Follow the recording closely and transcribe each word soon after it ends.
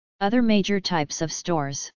Other major types of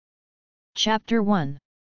stores. Chapter 1.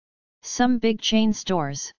 Some big chain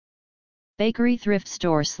stores. Bakery thrift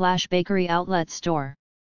store / bakery outlet store.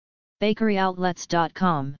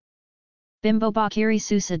 Bakeryoutlets.com.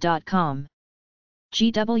 bimbobakirisusa.com.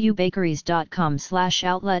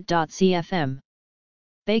 gwbakeries.com/outlet.cfm.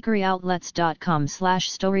 bakeryoutlets.com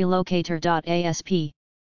 /storylocator.asp.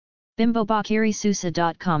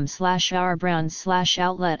 bimbobakirisusa.com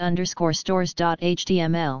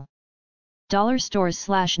 /ourbrands/outlet_stores.html. Dollar stores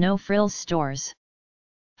 / no frills stores.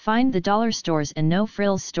 Find the dollar stores and no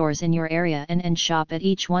frills stores in your area and shop at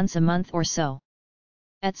each once a month or so.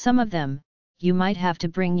 At some of them, you might have to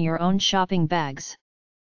bring your own shopping bags.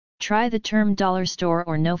 Try the term dollar store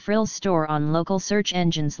or no frills store on local search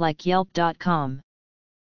engines like Yelp.com.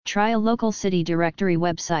 Try a local city directory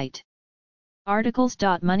website.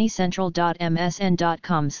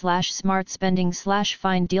 articles.moneycentral.msn.com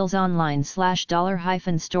 /smartspending/find deals online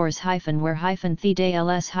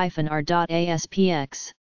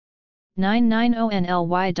 $-stores-where-the-ls-r.aspx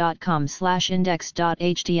 990nly.com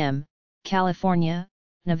 /index.htm, California,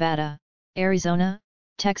 Nevada, Arizona,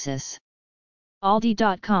 Texas.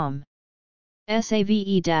 Aldi.com.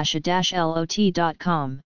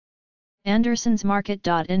 save-a-lot.com.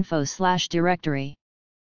 andersonsmarket.info /directory.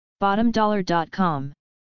 bottomdollar.com.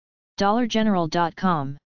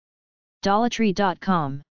 dollargeneral.com.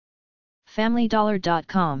 dollartree.com.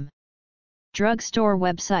 familydollar.com. Drugstore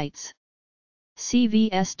websites.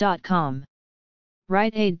 cvs.com.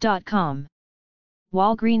 riteaid.com.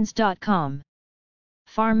 walgreens.com.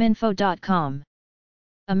 farminfo.com.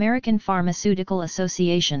 American Pharmaceutical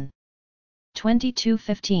Association.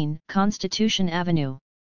 2215 Constitution Avenue,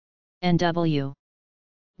 NW.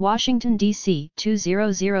 Washington, D.C.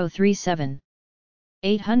 20037.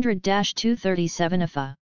 800-237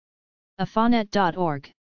 AFA.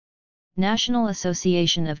 afanet.org. National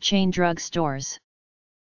Association of Chain Drug Stores.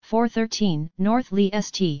 413 North Lee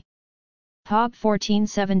St. Pub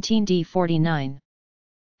 1417 D49.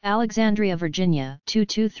 Alexandria, Virginia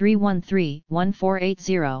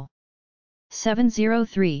 22313-1480.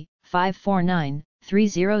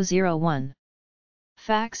 703-549-3001.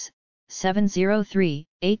 Fax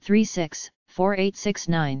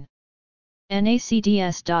 703-836-4869.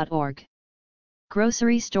 nacds.org.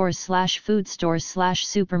 Grocery stores / food stores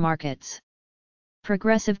 / supermarkets.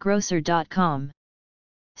 progressivegrocer.com.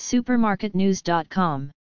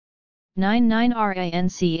 supermarketnews.com.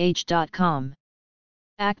 99ranch.com.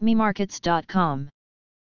 acmemarkets.com.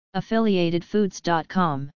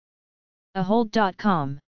 affiliatedfoods.com.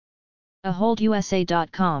 ahold.com.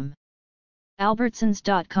 aholdusa.com.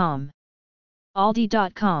 albertsons.com.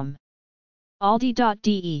 aldi.com.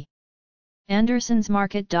 aldi.de.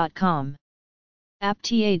 andersonsmarket.com.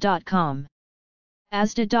 apta.com.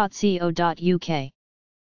 asda.co.uk.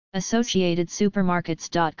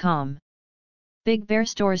 associatedsupermarkets.com.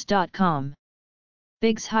 bigbearstores.com.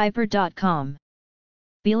 bigshyper.com.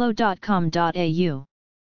 belo.com.au.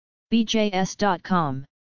 bjs.com.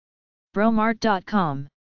 bromart.com.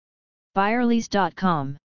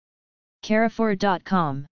 byerlys.com.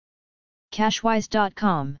 carrefour.com.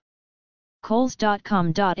 cashwise.com.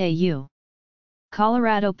 coles.com.au.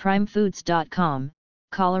 coloradoprimefoods.com,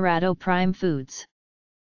 Colorado Prime Foods.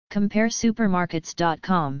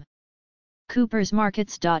 comparesupermarkets.com.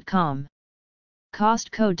 coopersmarkets.com.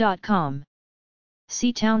 costco.com.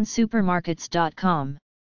 seatownsupermarkets.com.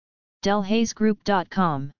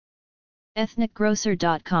 delhaysgroup.com.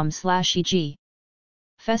 ethnicgrocer.com/eg.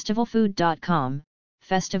 festivalfood.com,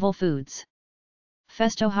 Festival Foods.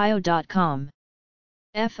 festohio.com.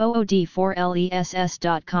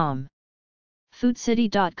 food4less.com.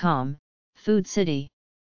 foodcity.com, Food City.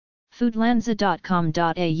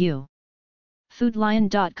 foodlanza.com.au.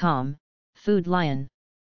 foodlion.com, Food Lion.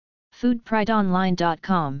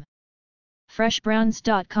 foodprideonline.com.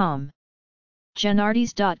 freshbrowns.com.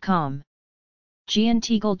 Gennardys.com.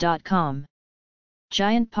 gianteagle.com.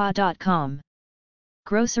 giantpaw.com.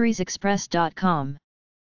 groceriesexpress.com.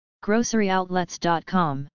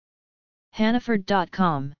 groceryoutlets.com.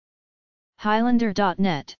 hannaford.com.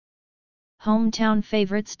 highlander.net.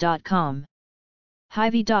 hometownfavorites.com.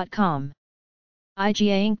 Hy-Vee.com.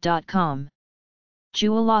 igainc.com.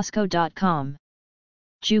 jewelosco.com.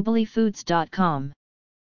 jubileefoods.com.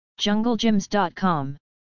 junglegyms.com.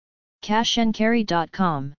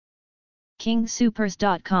 cashandcarry.com.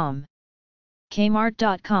 kingsupers.com.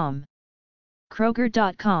 kmart.com.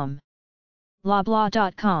 kroger.com.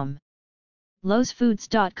 loblaw.com.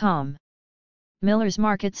 lowesfoods.com.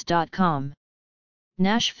 millersmarkets.com.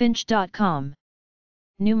 nashfinch.com.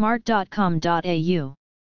 newmart.com.au.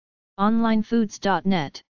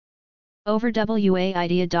 onlinefoods.net.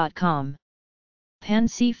 overwaidea.com,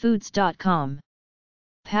 panseafoods.com,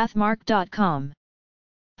 pathmark.com,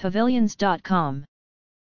 pavilions.com,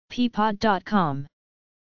 peapod.com,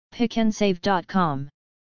 pickandsave.com,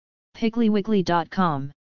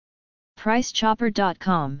 pigglywiggly.com,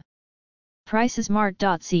 pricechopper.com,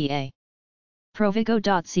 pricesmart.ca,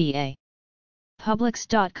 provigo.ca,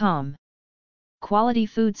 publix.com,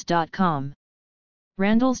 qualityfoods.com,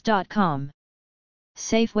 randalls.com,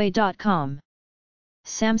 safeway.com,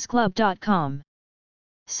 samsclub.com,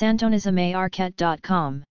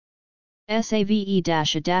 santonismarket.com,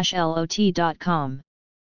 save-lot.com,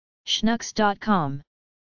 schnooks.com,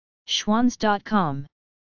 schwans.com,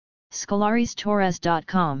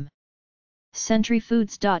 scolaristorres.com,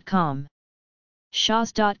 centryfoods.com,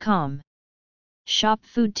 shaws.com,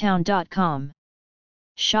 shopfoodtown.com,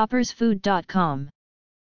 shoppersfood.com,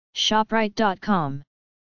 shoprite.com,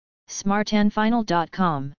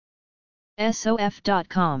 smartandfinal.com,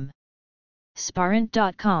 sof.com,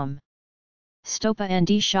 sparent.com,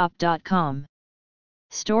 stopaandshop.com,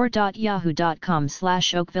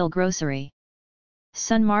 store.yahoo.com/Oakville Grocery,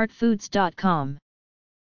 sunmartfoods.com,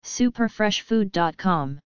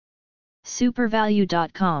 superfreshfood.com,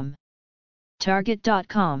 supervalue.com,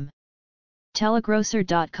 target.com,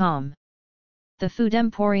 telegrocer.com,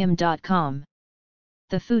 thefoodemporium.com,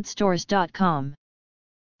 thefoodstores.com,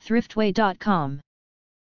 thriftway.com,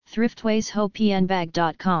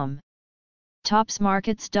 thriftwayshopeandbag.com,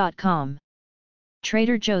 topsmarkets.com,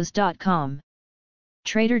 traderjoes.com,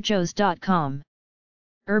 traderjoes.com,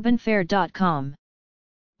 urbanfare.com,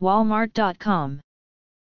 walmart.com,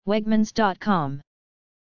 wegmans.com,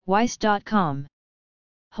 weiss.com,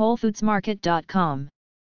 wholefoodsmarket.com,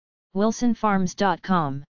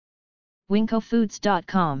 wilsonfarms.com,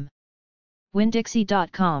 winkofoods.com,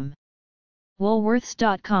 winn-dixie.com,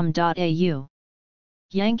 woolworths.com.au,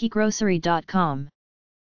 yankeegrocery.com,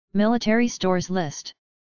 military stores list,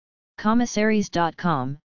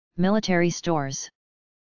 commissaries.com, military stores,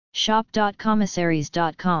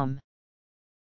 shop.commissaries.com.